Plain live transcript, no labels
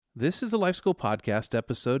This is the Life School Podcast,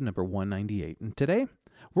 episode number 198. And today,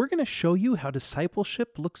 we're going to show you how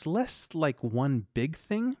discipleship looks less like one big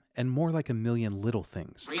thing and more like a million little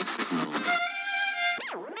things.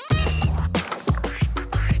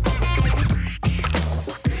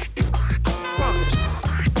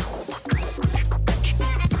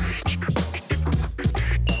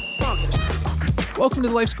 Welcome to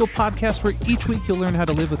the Life School Podcast, where each week you'll learn how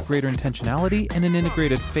to live with greater intentionality and an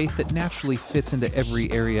integrated faith that naturally fits into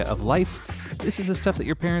every area of life. This is the stuff that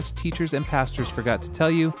your parents, teachers, and pastors forgot to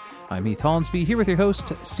tell you. I'm Heath Hollinsby, here with your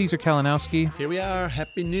host, Caesar Kalinowski. Here we are.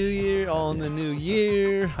 Happy New Year on the new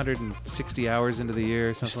year. 160 hours into the year.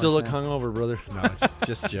 You still look hungover, brother. No, it's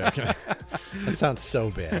just joking. That sounds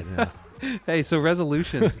so bad. Yeah. Hey, so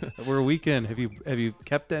resolutions. We're a week in. Have you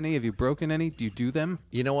kept any? Have you broken any? Do you do them?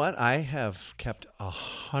 You know what? I have kept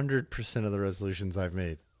 100% of the resolutions I've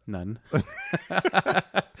made. None. What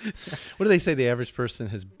do they say? The average person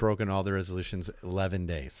has broken all their resolutions 11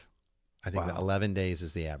 days. I think that 11 days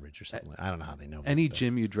is the average or something. I don't know how they know. Any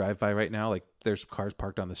gym you drive by right now, like there's cars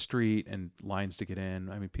parked on the street and lines to get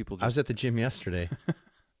in. I mean, people just... I was at the gym yesterday.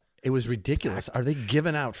 It was ridiculous. Are they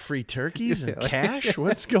giving out free turkeys and cash?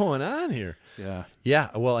 What's going on here? Yeah.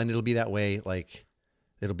 Yeah. Well, and it'll be that way.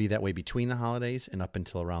 It'll be that way between the holidays and up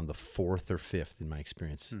until around the 4th or 5th, in my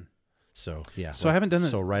experience. So yeah. So I haven't done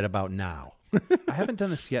So right about now. I haven't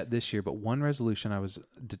done this yet this year, but one resolution I was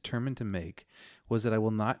determined to make was that I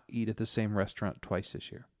will not eat at the same restaurant twice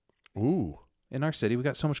this year. Ooh. In our city, we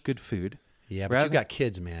got so much good food. Yeah, but you've got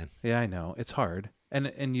kids, man. Yeah, I know. It's hard.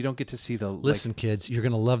 And you don't get to see the... Listen, kids, you're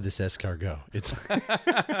going to love this escargot.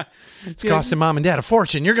 It's costing mom and dad a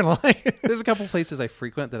fortune. You're going to like it. There's a couple places I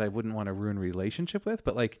frequent that I wouldn't want to ruin a relationship with,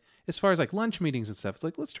 but like as far as like lunch meetings and stuff, it's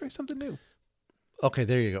like, let's try something new. Okay,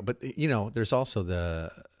 there you go. But, there's also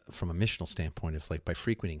from a missional standpoint, if like by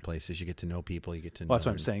frequenting places, you get to know people, you get to know... Well, that's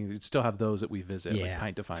what I'm saying. You'd still have those that we visit, yeah, like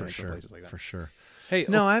Pint to Find for and sure, places like that. For sure. Hey,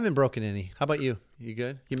 no, I haven't broken any. How about you? You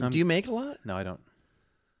good? Do you make a lot? No, I don't.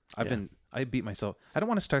 I beat myself. I don't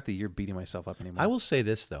want to start the year beating myself up anymore. I will say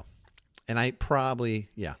this, though, and I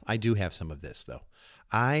do have some of this, though.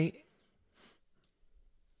 I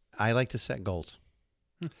like to set goals.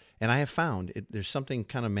 And I have found there's something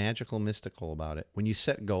kind of magical, mystical about it. When you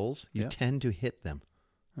set goals, you tend to hit them.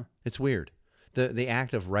 It's weird. The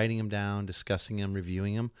act of writing them down, discussing them,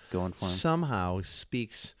 reviewing them, going for them, somehow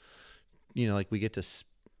speaks, like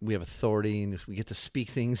we have authority and we get to speak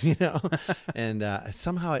things, and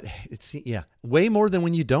somehow it's way more than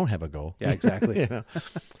when you don't have a goal. Yeah, exactly.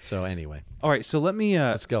 So anyway. All right, so let me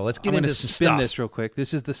let's go. Let's get into some spin stuff. this real quick.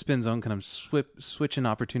 This is the spin zone. Kind of switching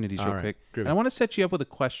opportunities real quick. Groovy. And I want to set you up with a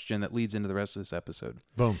question that leads into the rest of this episode.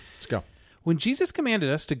 Boom. Let's go. When Jesus commanded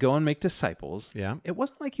us to go and make disciples, Yeah. it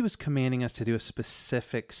wasn't like he was commanding us to do a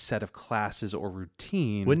specific set of classes or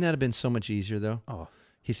routine. Wouldn't that have been so much easier, though? Oh,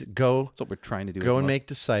 He said, go. that's what we're trying to do. Go and make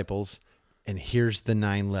disciples, and here's the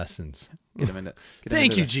 9 lessons. Get them into,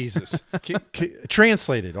 Thank you, Jesus.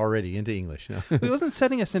 Translated already into English. He wasn't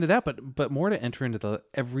setting us into that, but more to enter into the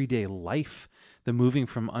everyday life, the moving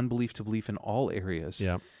from unbelief to belief in all areas.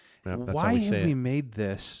 Yeah. That's Why how we have say we it. made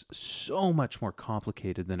this so much more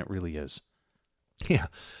complicated than it really is? Yeah.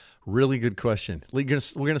 Really good question. We're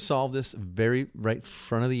gonna solve this very right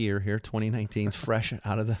front of the year here, 2019, fresh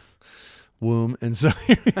out of the womb. And so,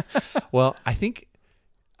 well, I think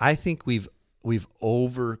we've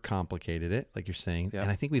overcomplicated it, like you're saying,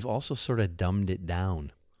 and I think we've also sort of dumbed it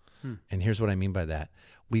down. And here's what I mean by that: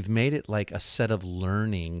 we've made it like a set of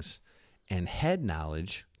learnings and head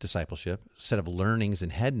knowledge, discipleship, set of learnings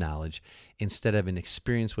and head knowledge, instead of an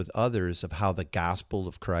experience with others of how the gospel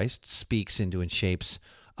of Christ speaks into and shapes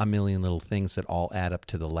a million little things that all add up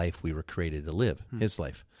to the life we were created to live, his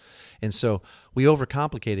life. And so we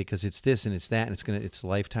overcomplicate it because it's this and it's that, and it's a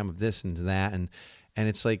lifetime of this and that, and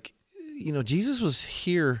it's like, Jesus was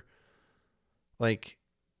here, like,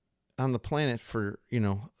 on the planet for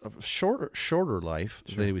a shorter life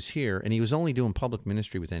that he was here, and he was only doing public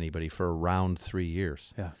ministry with anybody for around 3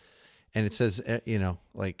 years. Yeah, and it says,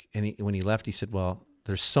 when he left, he said, "Well,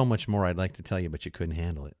 there's so much more I'd like to tell you, but you couldn't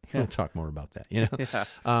handle it." We'll talk more about that,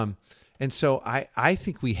 Yeah. And so I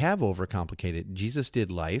think we have overcomplicated. Jesus did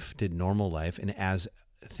normal life, and as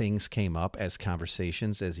things came up, as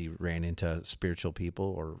conversations, as he ran into spiritual people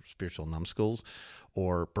or spiritual numbskulls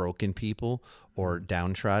or broken people or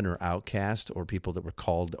downtrodden or outcast or people that were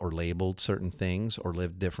called or labeled certain things or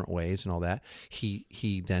lived different ways and all that,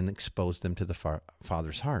 he then exposed them to the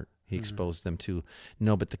Father's heart. He exposed them to,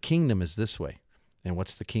 no, but the kingdom is this way. And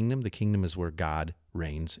what's the kingdom? The kingdom is where God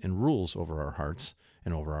reigns and rules over our hearts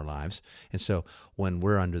and over our lives. And so when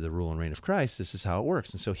we're under the rule and reign of Christ, this is how it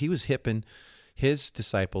works. And so he was hipping his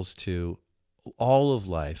disciples to all of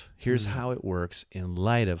life. Here's how it works in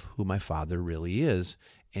light of who my Father really is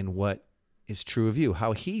and what is true of you,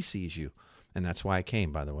 how he sees you. And that's why I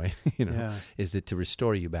came, by the way, is that to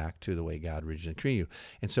restore you back to the way God originally created you.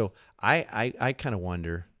 And so I kind of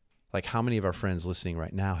wonder, like, how many of our friends listening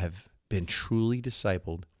right now have been truly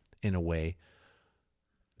discipled in a way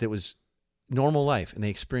that was normal life, and they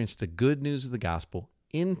experienced the good news of the gospel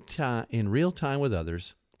in real time with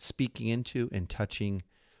others, speaking into and touching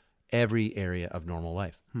every area of normal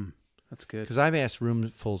life. That's good. Because I've asked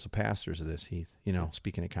roomfuls of pastors of this, Heath,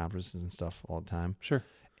 speaking at conferences and stuff all the time. Sure.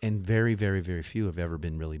 And very, very, very few have ever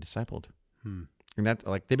been really discipled. And that,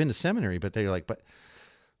 like, they've been to seminary, but they're like,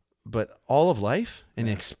 but all of life and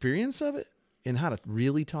the experience of it and how to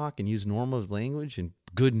really talk and use normal language and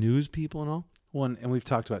good news people and all. One, and we've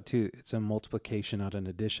talked about too, it's a multiplication, not an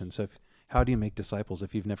addition. So how do you make disciples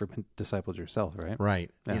if you've never been discipled yourself, right? Right.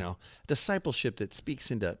 Yeah. Discipleship that speaks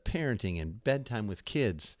into parenting and bedtime with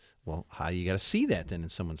kids. Well, how you got to see that then in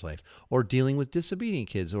someone's life, or dealing with disobedient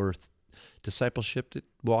kids, or discipleship that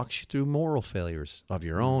walks you through moral failures of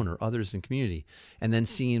your own or others in community, and then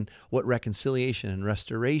seeing what reconciliation and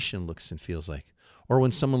restoration looks and feels like. Or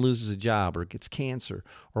when someone loses a job or gets cancer,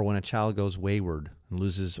 or when a child goes wayward and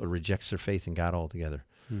loses or rejects their faith in God altogether.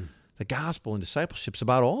 The gospel and discipleship's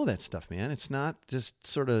about all that stuff, man. It's not just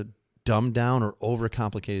sort of dumbed down or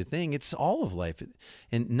overcomplicated thing. It's all of life,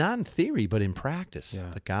 and not in theory, but in practice. Yeah.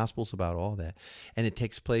 The gospel's about all that, and it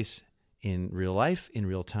takes place in real life, in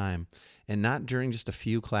real time, and not during just a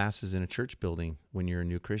few classes in a church building when you're a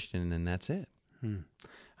new Christian, and then that's it.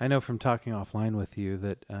 I know from talking offline with you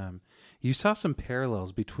that you saw some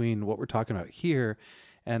parallels between what we're talking about here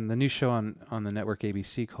and the new show on the network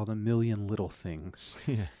ABC called A Million Little Things,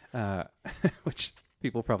 which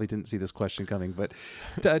people probably didn't see this question coming. But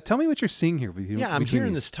tell me what you're seeing here. I'm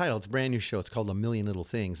hearing this title. It's a brand new show. It's called A Million Little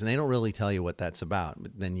Things, and they don't really tell you what that's about,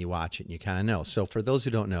 but then you watch it and you kind of know. So for those who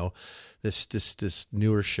don't know, this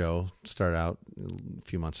newer show started out a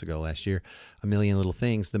few months ago, last year, A Million Little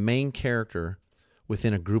Things. The main character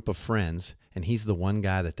within a group of friends, and he's the one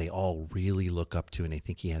guy that they all really look up to, and they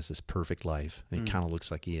think he has this perfect life. And he kind of looks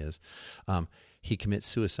like he is. He commits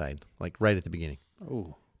suicide, like right at the beginning.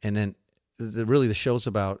 Oh, and then the show's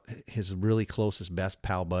about his really closest, best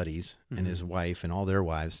pal buddies and his wife and all their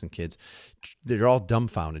wives and kids. They're all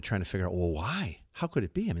dumbfounded, trying to figure out, well, why? How could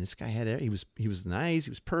it be? I mean, this guy he was nice,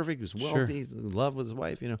 he was perfect, he was wealthy, he was in love with his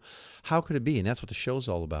wife. How could it be? And that's what the show's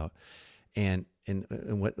all about. And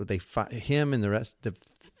what they him and the rest, the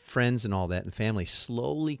friends and all that, and family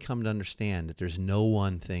slowly come to understand that there's no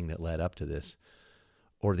one thing that led up to this,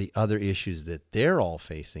 or the other issues that they're all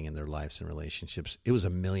facing in their lives and relationships. It was a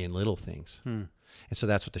million little things. And so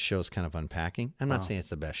that's what the show's kind of unpacking. I'm not saying it's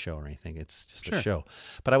the best show or anything. It's just a show.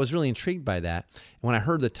 But I was really intrigued by that. And when I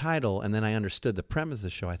heard the title and then I understood the premise of the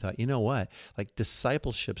show, I thought, you know what? Like,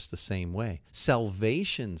 discipleship's the same way.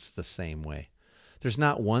 Salvation's the same way. There's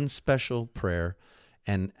not one special prayer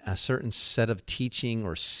and a certain set of teaching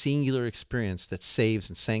or singular experience that saves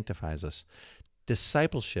and sanctifies us.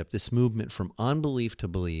 Discipleship, this movement from unbelief to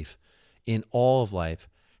belief in all of life,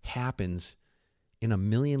 happens in a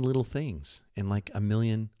million little things, in like a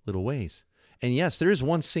million little ways. And yes, there is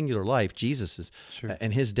one singular life, Jesus's,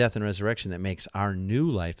 and his death and resurrection, that makes our new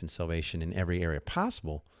life and salvation in every area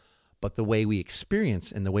possible. But the way we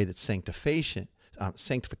experience and the way that sanctification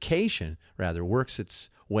works its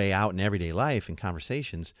way out in everyday life and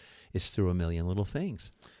conversations is through a million little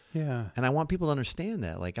things. yeah. And I want people to understand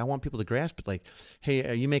that. Like, I want people to grasp it. Like, hey,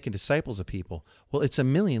 are you making disciples of people? Well, it's a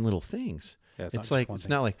million little things. Yeah, it's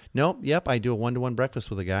not like, nope, yep, I do a one-to-one breakfast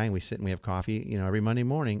with a guy and we sit and we have coffee, every Monday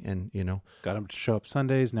morning, and Got him to show up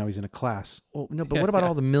Sundays. Now he's in a class. Well, no, but what about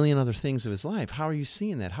all the million other things of his life? How are you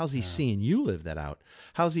seeing that? How's he seeing you live that out?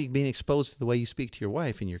 How's he being exposed to the way you speak to your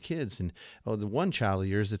wife and your kids, and the one child of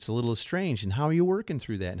yours that's a little estranged, and how are you working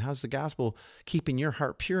through that? And how's the gospel keeping your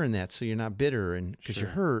heart pure in that, so you're not bitter and because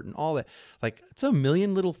you're hurt and all that? Like, it's a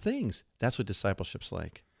million little things. That's what discipleship's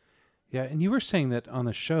like. Yeah, and you were saying that on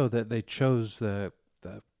the show that they chose the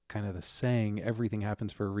kind of the saying, everything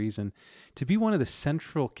happens for a reason, to be one of the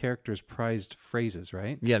central character's prized phrases,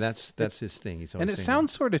 right? Yeah, that's his thing. He's always and it saying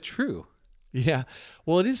sounds sort of true. Yeah.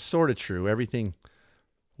 Well, it is sort of true. Everything,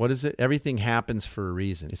 what is it? Everything happens for a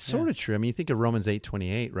reason. It's sort of true. I mean, you think of Romans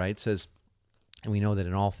 8:28, right? It says, and we know that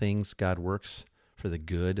in all things God works for the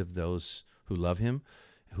good of those who love him,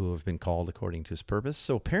 who have been called according to his purpose.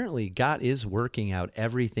 So apparently God is working out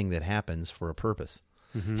everything that happens for a purpose,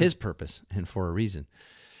 his purpose, and for a reason.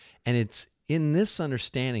 And it's in this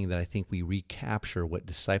understanding that I think we recapture what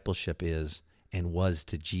discipleship is and was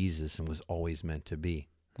to Jesus and was always meant to be.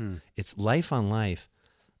 It's life on life,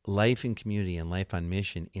 life in community, and life on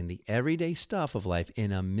mission in the everyday stuff of life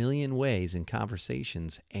in a million ways, in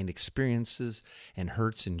conversations and experiences and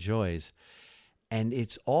hurts and joys. And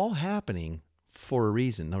it's all happening for a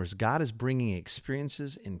reason. In other words, God is bringing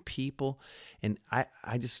experiences and people. And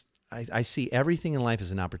I see everything in life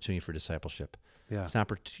as an opportunity for discipleship. Yeah.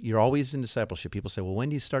 You're always in discipleship. People say, well, when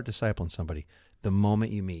do you start discipling somebody? The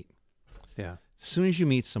moment you meet. Yeah. As soon as you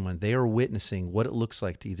meet someone, they are witnessing what it looks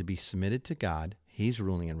like to either be submitted to God, He's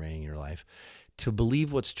ruling and reigning in your life, to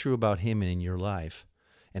believe what's true about Him and in your life,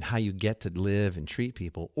 and how you get to live and treat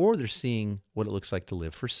people, or they're seeing what it looks like to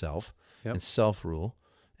live for self and self-rule,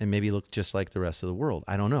 and maybe look just like the rest of the world.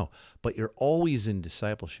 I don't know. But you're always in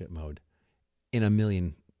discipleship mode in a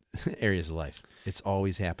million areas of life. It's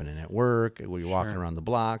always happening at work, where you're walking around the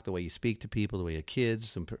block, the way you speak to people, the way your kids,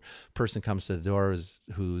 some person comes to the door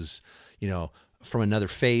who's, from another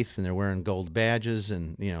faith, and they're wearing gold badges,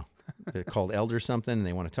 and, they're called elder something, and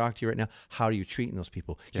they want to talk to you right now. How are you treating those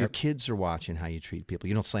people? Your kids are watching how you treat people.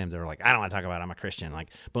 You don't slam them. They're like, I don't want to talk about it. I'm a Christian. Like,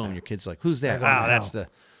 boom, your kid's like, who's that?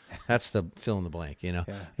 That's the fill in the blank, And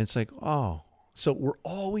it's like, oh, so we're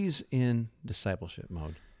always in discipleship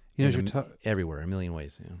mode. Everywhere, a million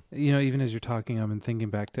ways. Even as you're talking, I've been thinking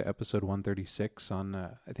back to episode 136 on,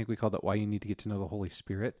 I think we called it Why You Need to Get to Know the Holy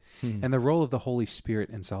Spirit, and the role of the Holy Spirit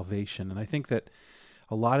in salvation. And I think that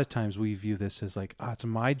a lot of times we view this as like, it's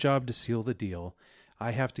my job to seal the deal.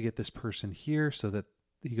 I have to get this person here so that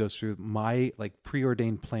he goes through my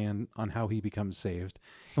preordained plan on how he becomes saved.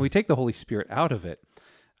 And we take the Holy Spirit out of it.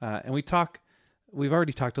 And we've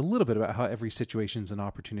already talked a little bit about how every situation is an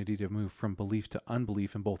opportunity to move from belief to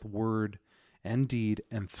unbelief in both word and deed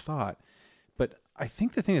and thought. But I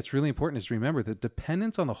think the thing that's really important is to remember that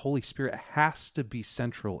dependence on the Holy Spirit has to be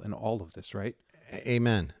central in all of this, right?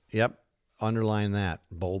 Amen. Yep. Underline that,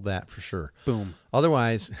 bold that for sure. Boom.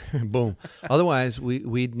 Otherwise, boom. Otherwise,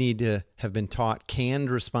 we'd need to have been taught canned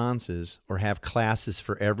responses or have classes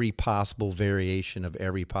for every possible variation of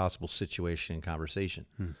every possible situation and conversation.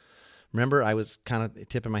 Remember, I was kind of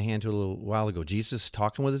tipping my hand to a little while ago. Jesus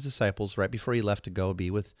talking with his disciples right before he left to go be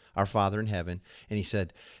with our Father in heaven. And he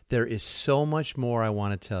said, there is so much more I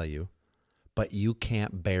want to tell you, but you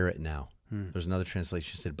can't bear it now. There's another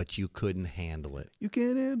translation that said, but you couldn't handle it. You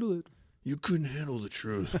can't handle it. You couldn't handle the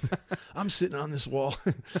truth. I'm sitting on this wall.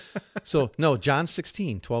 So, no, John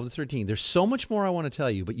 16, 12 to 13. There's so much more I want to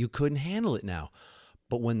tell you, but you couldn't handle it now.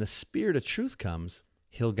 But when the Spirit of truth comes,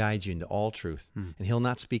 He'll guide you into all truth. And He'll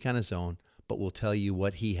not speak on His own, but will tell you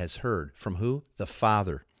what He has heard. From who? The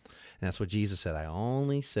Father. And that's what Jesus said. I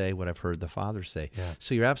only say what I've heard the Father say. Yeah.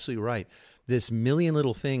 So you're absolutely right. This million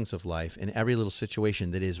little things of life and every little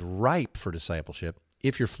situation that is ripe for discipleship,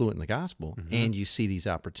 if you're fluent in the gospel and you see these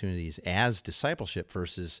opportunities as discipleship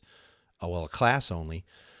versus, a class only,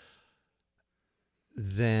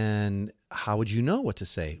 then how would you know what to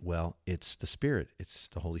say? Well, it's the Spirit. It's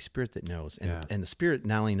the Holy Spirit that knows. And the Spirit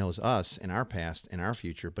not only knows us and our past and our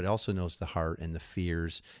future, but also knows the heart and the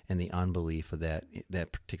fears and the unbelief of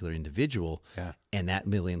that particular individual and that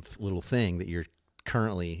millionth little thing that you're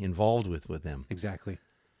currently involved with them. Exactly.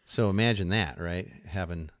 So imagine that, right?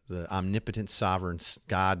 Having the omnipotent, sovereign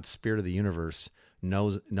God, Spirit of the universe,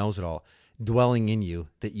 knows it all, dwelling in you,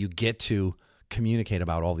 that you get to communicate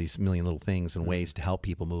about all these million little things and ways to help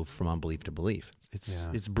people move from unbelief to belief.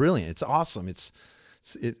 It's brilliant. It's awesome. It's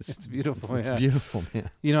beautiful. It's beautiful, man.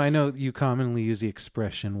 I know you commonly use the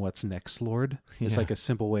expression, "What's next, Lord?" It's like a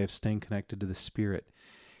simple way of staying connected to the Spirit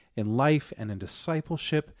in life and in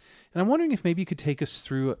discipleship. And I'm wondering if maybe you could take us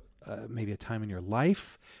through maybe a time in your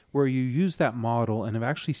life where you use that model and have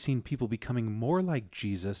actually seen people becoming more like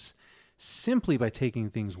Jesus simply by taking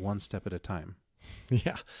things one step at a time.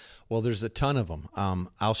 Yeah. Well, there's a ton of them.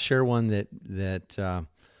 I'll share one that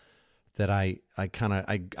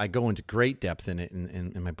I go into great depth in it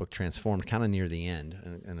in my book Transformed, kind of near the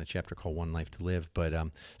end, in a chapter called One Life to Live. But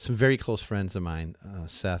some very close friends of mine,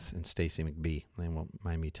 Seth and Stacy McBee, they won't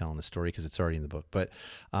mind me telling the story because it's already in the book. But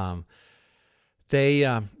they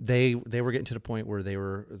were getting to the point where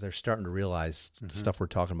they're starting to realize the stuff we're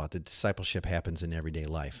talking about. That discipleship happens in everyday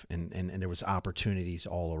life, and there was opportunities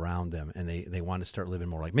all around them, and they wanted to start living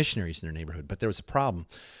more like missionaries in their neighborhood. But there was a problem.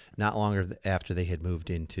 Not long after they had moved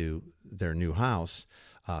into their new house,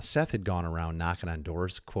 Seth had gone around knocking on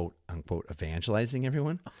doors, quote unquote, evangelizing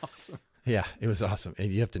everyone. Awesome. Yeah, it was awesome.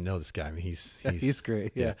 And you have to know this guy. I mean, he's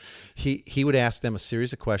great. Yeah. He would ask them a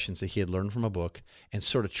series of questions that he had learned from a book and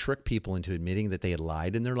sort of trick people into admitting that they had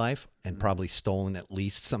lied in their life and probably stolen at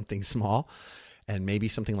least something small and maybe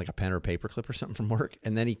something like a pen or a paperclip or something from work.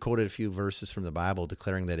 And then he quoted a few verses from the Bible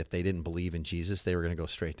declaring that if they didn't believe in Jesus, they were going to go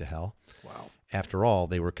straight to hell. Wow. after all,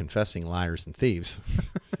 they were confessing liars and thieves.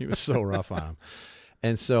 He was so rough on them.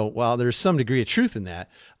 And so, while there's some degree of truth in that,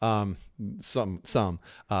 we'll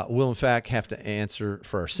in fact have to answer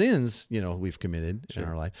for our sins, we've committed in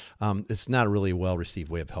our life. It's not a really well-received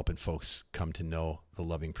way of helping folks come to know the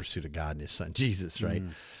loving pursuit of God and His Son Jesus, right?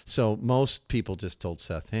 So most people just told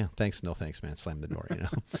Seth, thanks, no thanks, man, slam the door,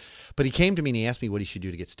 But he came to me and he asked me what he should do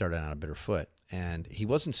to get started on a better foot. And he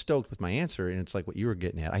wasn't stoked with my answer, and it's like what you were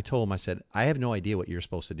getting at. I told him, I said, I have no idea what you're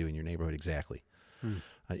supposed to do in your neighborhood exactly.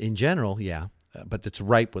 In general, yeah. But it's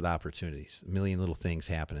ripe with opportunities. A million little things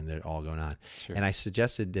happen, and they're all going on. Sure. And I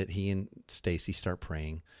suggested that he and Stacy start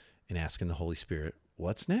praying and asking the Holy Spirit,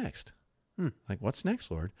 "What's next? Like, what's next,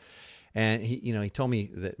 Lord?" And he told me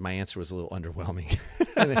that my answer was a little underwhelming.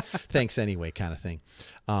 Thanks anyway, kind of thing.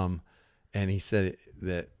 And he said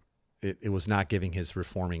that it was not giving his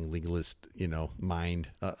reforming legalist, mind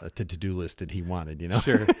a to-do list that he wanted.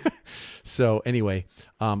 Sure. So anyway,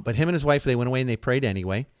 but him and his wife, they went away and they prayed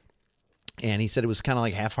anyway. And he said it was kind of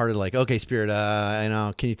like half-hearted, like, okay, Spirit,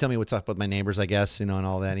 can you tell me what's up with my neighbors, I guess, and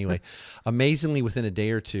all that. Anyway, amazingly, within a day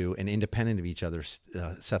or two, and independent of each other,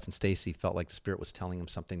 Seth and Stacy felt like the Spirit was telling them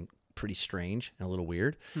something pretty strange and a little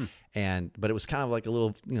weird. But it was kind of like a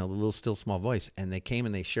little, the little still small voice. And they came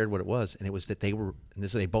and they shared what it was. And it was that they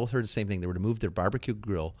both heard the same thing. They were to move their barbecue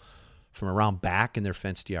grill from around back in their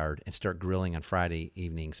fenced yard and start grilling on Friday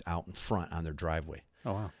evenings out in front on their driveway.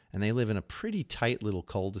 Oh, wow. And they live in a pretty tight little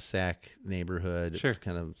cul-de-sac neighborhood, Sure.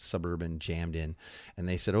 kind of suburban, jammed in. And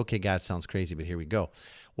they said, okay, God, sounds crazy, but here we go.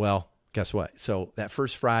 Well, guess what? So that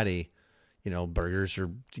first Friday, burgers,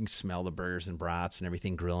 you can smell the burgers and brats and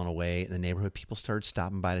everything grilling away in the neighborhood. People started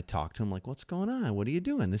stopping by to talk to him, like, what's going on? What are you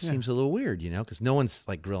doing? This seems a little weird, because no one's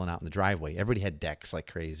like grilling out in the driveway. Everybody had decks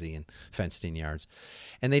like crazy and fenced in yards.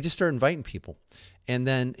 And they just started inviting people. And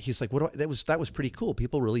then he's like, that was pretty cool.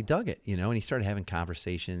 People really dug it, and he started having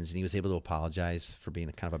conversations, and he was able to apologize for being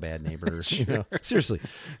a kind of a bad neighbor. Sure. Seriously.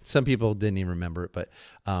 Some people didn't even remember it,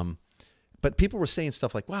 but people were saying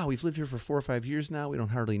stuff like, wow, we've lived here for 4 or 5 years now. We don't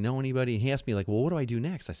hardly know anybody. And he asked me, like, well, what do I do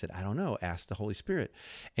next? I said, I don't know. Ask the Holy Spirit.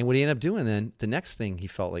 And what he ended up doing then, the next thing he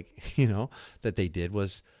felt like, that they did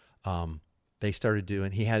was they started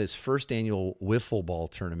doing, he had his first annual wiffle ball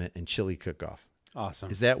tournament and chili cook-off.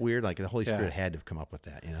 Awesome. Is that weird? Like the Holy Spirit had to have come up with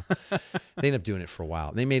that, They ended up doing it for a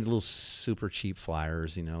while. They made little super cheap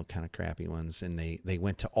flyers, kind of crappy ones. And they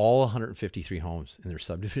went to all 153 homes in their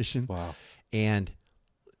subdivision. Wow. And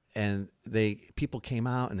people came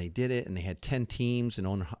out and they did it, and they had 10 teams,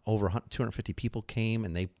 and over 250 people came,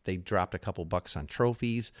 and they dropped a couple bucks on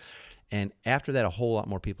trophies. And after that, a whole lot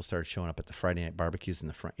more people started showing up at the Friday night barbecues in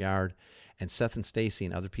the front yard. And Seth and Stacy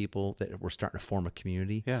and other people that were starting to form a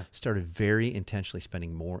community started very intentionally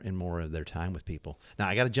spending more and more of their time with people. Now,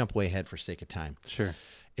 I got to jump way ahead for sake of time. Sure.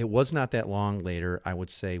 It was not that long later, I would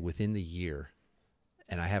say within the year,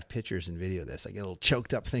 and I have pictures and video of this. I get a little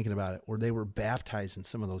choked up thinking about it, where they were baptizing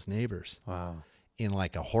some of those neighbors. Wow. In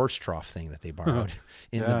like a horse trough thing that they borrowed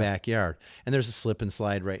in the backyard. And there's a slip and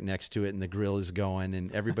slide right next to it, and the grill is going,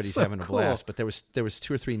 and everybody's having a blast. But there was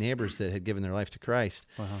 2 or 3 neighbors that had given their life to Christ.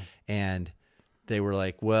 Wow. And they were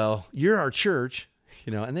like, well, you're our church,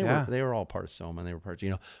 and they were all part of Soma, and they were part,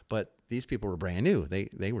 but these people were brand new.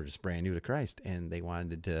 They were just brand new to Christ, and they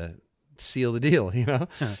wanted to seal the deal,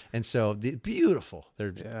 And so beautiful.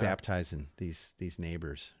 They're baptizing these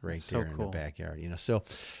neighbors right there in the backyard, So,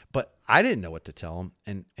 but I didn't know what to tell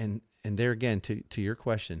them. And there again, to your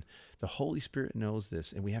question, the Holy Spirit knows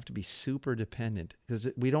this, and we have to be super dependent, because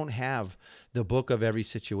we don't have the book of every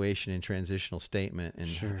situation and transitional statement.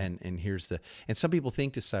 And and here's and some people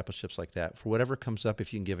think discipleship's like that. For whatever comes up,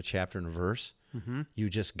 if you can give a chapter and a verse,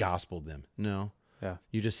 you just gospeled them. No. Yeah.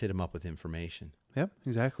 You just hit them up with information. Yep,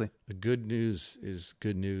 exactly. The good news is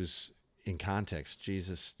good news in context.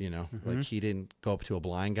 Jesus, like he didn't go up to a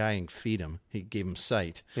blind guy and feed him. He gave him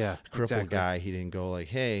sight. Yeah, a crippled guy, he didn't go like,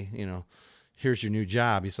 hey, here's your new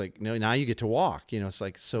job. He's like, no, now you get to walk. It's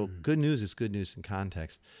like, so good news is good news in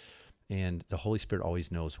context. And the Holy Spirit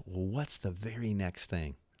always knows, well, what's the very next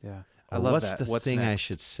thing? Yeah, I love what's that. the What's thing next? I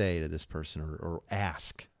should say to this person or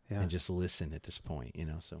ask? Yeah. And just listen at this point,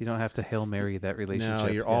 So you don't have to Hail Mary that relationship.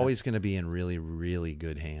 No, you're always going to be in really, really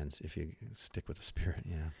good hands if you stick with the Spirit.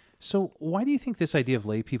 Yeah. So why do you think this idea of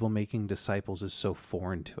lay people making disciples is so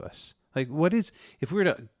foreign to us? Like, if we were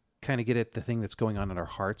to kind of get at the thing that's going on in our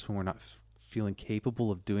hearts when we're not feeling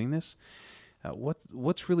capable of doing this,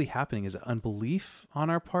 what's really happening? Is it unbelief on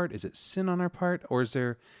our part? Is it sin on our part? Or is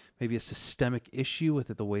there maybe a systemic issue with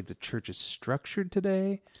the way the church is structured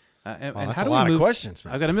today? And that's how a do lot we of questions,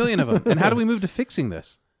 man. I've got a million of them. And how do we move to fixing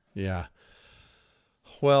this? Yeah.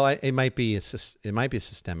 Well, it might be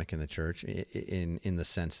systemic in the church in the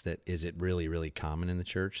sense that is it really, really common in the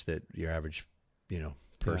church that your average,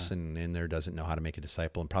 person in there doesn't know how to make a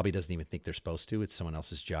disciple and probably doesn't even think they're supposed to. It's someone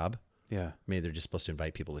else's job. Yeah. Maybe they're just supposed to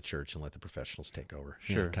invite people to church and let the professionals take over,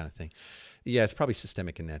 Sure. kind of thing. Yeah, it's probably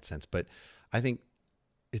systemic in that sense, but I think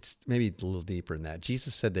it's maybe a little deeper than that.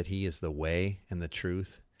 Jesus said that he is the way and the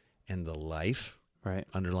truth and the life, Right.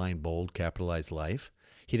 underline bold, capitalized life.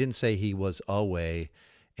 He didn't say he was a way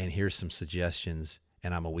and here's some suggestions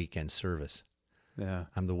and I'm a weekend service. Yeah.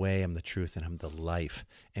 I'm the way, I'm the truth, and I'm the life.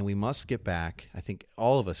 And we must get back, I think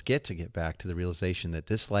all of us get back to the realization that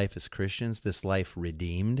this life as Christians, this life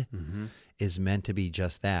redeemed, is meant to be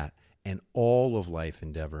just that. And all of life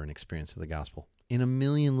endeavor and experience of the gospel. In a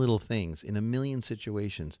million little things, in a million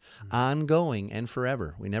situations, ongoing and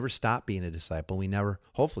forever. We never stop being a disciple. We never,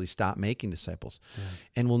 hopefully, stop making disciples. Yeah.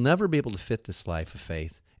 And we'll never be able to fit this life of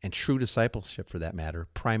faith and true discipleship, for that matter,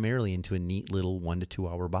 primarily into a neat little 1 to 2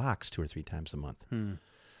 hour box 2 or 3 times a month.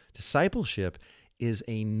 Discipleship is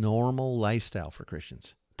a normal lifestyle for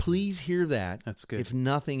Christians. Please hear that. That's good. If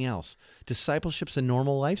nothing else, discipleship's a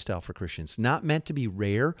normal lifestyle for Christians, not meant to be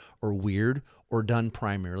rare or weird or done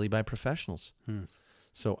primarily by professionals.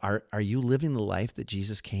 So are you living the life that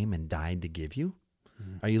Jesus came and died to give you?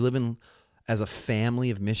 Are you living as a family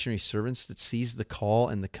of missionary servants that sees the call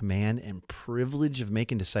and the command and privilege of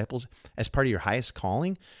making disciples as part of your highest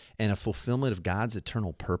calling and a fulfillment of God's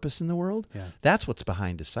eternal purpose in the world? Yeah. That's what's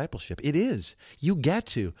behind discipleship. It is. You get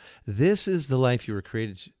to. This is the life you were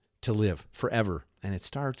created to live forever. And it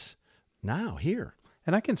starts now, here.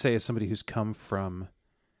 And I can say, as somebody who's come from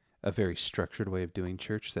a very structured way of doing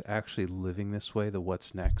church, that actually living this way, the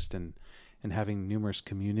what's next, and having numerous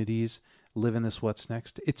communities live in this what's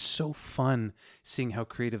next, it's so fun seeing how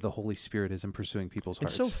creative the Holy Spirit is in pursuing people's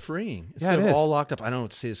hearts. It's so freeing. Yeah, Instead it of is. all locked up, I don't know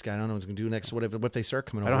what to say to this guy, I don't know what he's going to do next, whatever. What if they start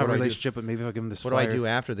coming over? I don't have What a do relationship, but maybe if I give them this What flyer. do I do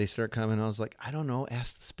after they start coming? I was like, I don't know.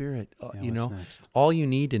 Ask the Spirit. Yeah, what's next? All you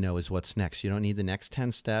need to know is what's next. You don't need the next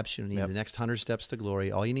 10 steps. You don't need Yep. the next 100 steps to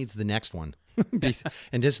glory. All you need is the next one.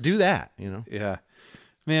 And just do that, Yeah.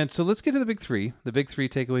 Man, so let's get to the big three. The big three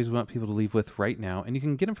takeaways we want people to leave with right now. And you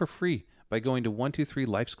can get them for free by going to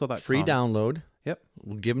 123lifeschool.com. Free download. Yep.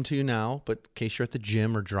 We'll give them to you now, but in case you're at the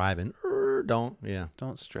gym or driving, don't. Yeah.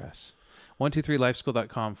 Don't stress.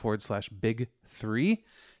 123lifeschool.com/big3.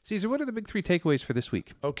 Caesar, what are the big three takeaways for this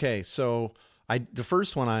week? Okay, so the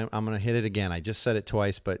first one, I'm going to hit it again. I just said it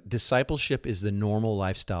twice, but discipleship is the normal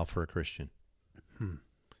lifestyle for a Christian.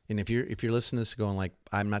 And if you're listening to this going like,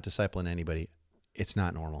 I'm not discipling anybody, it's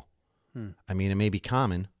not normal. I mean, it may be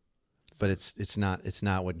common, but it's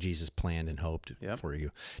not what Jesus planned and hoped for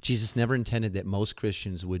you. Jesus never intended that most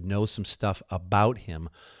Christians would know some stuff about him,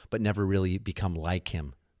 but never really become like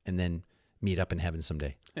him and then meet up in heaven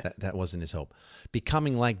someday. That wasn't his hope.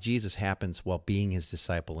 Becoming like Jesus happens while being his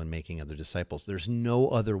disciple and making other disciples. There's no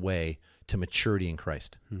other way to maturity in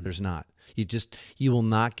Christ. There's not. You will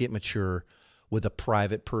not get mature with a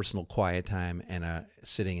private, personal, quiet time and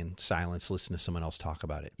sitting in silence, listening to someone else talk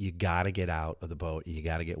about it. You got to get out of the boat. You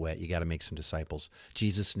got to get wet. You got to make some disciples.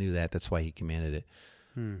 Jesus knew that. That's why he commanded it.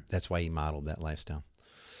 That's why he modeled that lifestyle.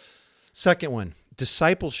 Second one,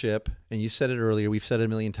 discipleship, and you said it earlier, we've said it a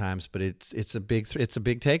million times, but it's a big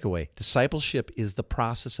takeaway. Discipleship is the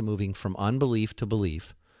process of moving from unbelief to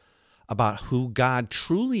belief about who God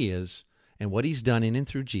truly is and what he's done in and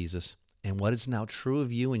through Jesus and what is now true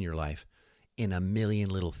of you in your life in a million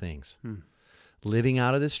little things. Living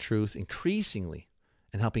out of this truth increasingly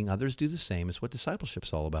and helping others do the same is what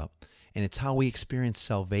discipleship's all about. And it's how we experience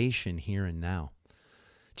salvation here and now.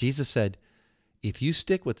 Jesus said, if you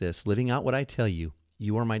stick with this, living out what I tell you,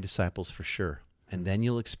 you are my disciples for sure. And then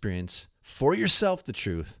you'll experience for yourself the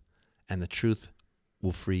truth, and the truth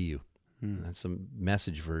will free you. And that's a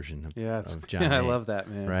Message version of John 8, I love that,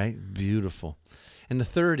 man. Right? Beautiful. And the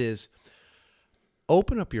third is,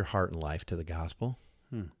 open up your heart and life to the gospel.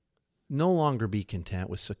 No longer be content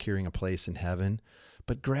with securing a place in heaven,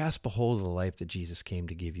 but grasp a hold of the life that Jesus came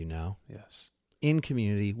to give you now. Yes. In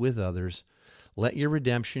community with others. Let your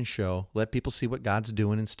redemption show. Let people see what God's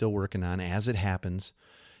doing and still working on as it happens.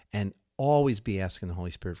 And always be asking the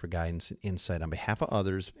Holy Spirit for guidance and insight on behalf of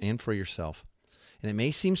others and for yourself. And it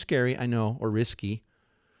may seem scary, I know, or risky.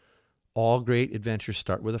 All great adventures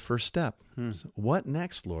start with a first step. So what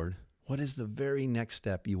next, Lord? What is the very next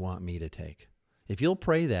step you want me to take? If you'll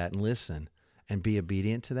pray that and listen and be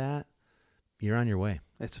obedient to that, you're on your way.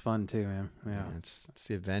 It's fun too, man. Yeah. It's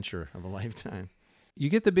the adventure of a lifetime. You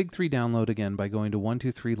get the Big 3 download again by going to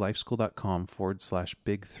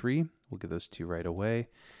 123lifeschool.com/big3. We'll get those to you right away.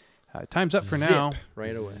 Time's up for now.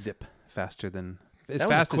 Right away. Zip. Faster than That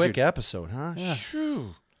was a quick episode, huh? Yeah.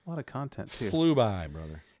 Shoo. A lot of content, too. Flew by,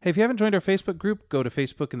 brother. Hey, if you haven't joined our Facebook group, go to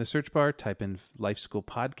Facebook in the search bar, type in Life School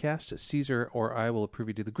Podcast. Caesar or I will approve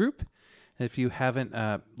you to the group. And if you haven't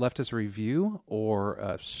left us a review or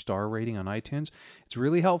a star rating on iTunes, it's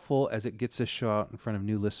really helpful as it gets this show out in front of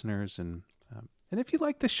new listeners. And if you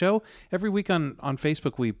like the show, every week on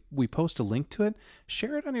Facebook we post a link to it.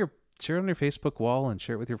 Share it on your Facebook wall and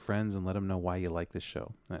share it with your friends and let them know why you like this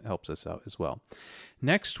show. That helps us out as well.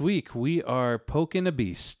 Next week, we are poking a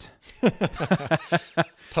beast.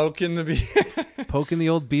 Poking the beast. Poking the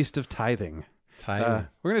old beast of tithing. Tithing.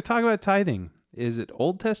 We're going to talk about tithing. Is it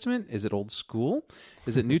Old Testament? Is it Old School?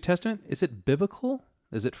 Is it New Testament? Is it biblical?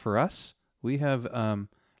 Is it for us? We have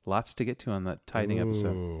lots to get to on that tithing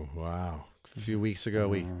episode. Oh, wow. A few weeks ago,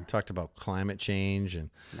 we talked about climate change, and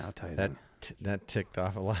now tithing. That ticked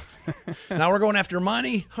off a lot. Now we're going after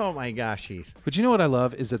money. Oh my gosh, Heath. But you know what I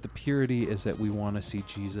love is that the purity is that we want to see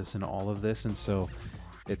Jesus in all of this, and so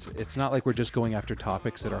it's not like we're just going after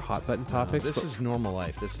topics that are hot button topics. This is normal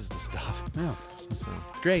life. This is the stuff. Yeah. So,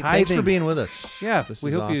 great. Tithing. Thanks for being with us. Yeah, this we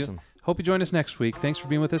is hope awesome. Hope you join us next week. Thanks for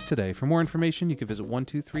being with us today. For more information, you can visit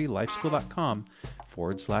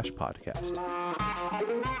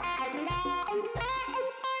 123lifeschool.com/podcast.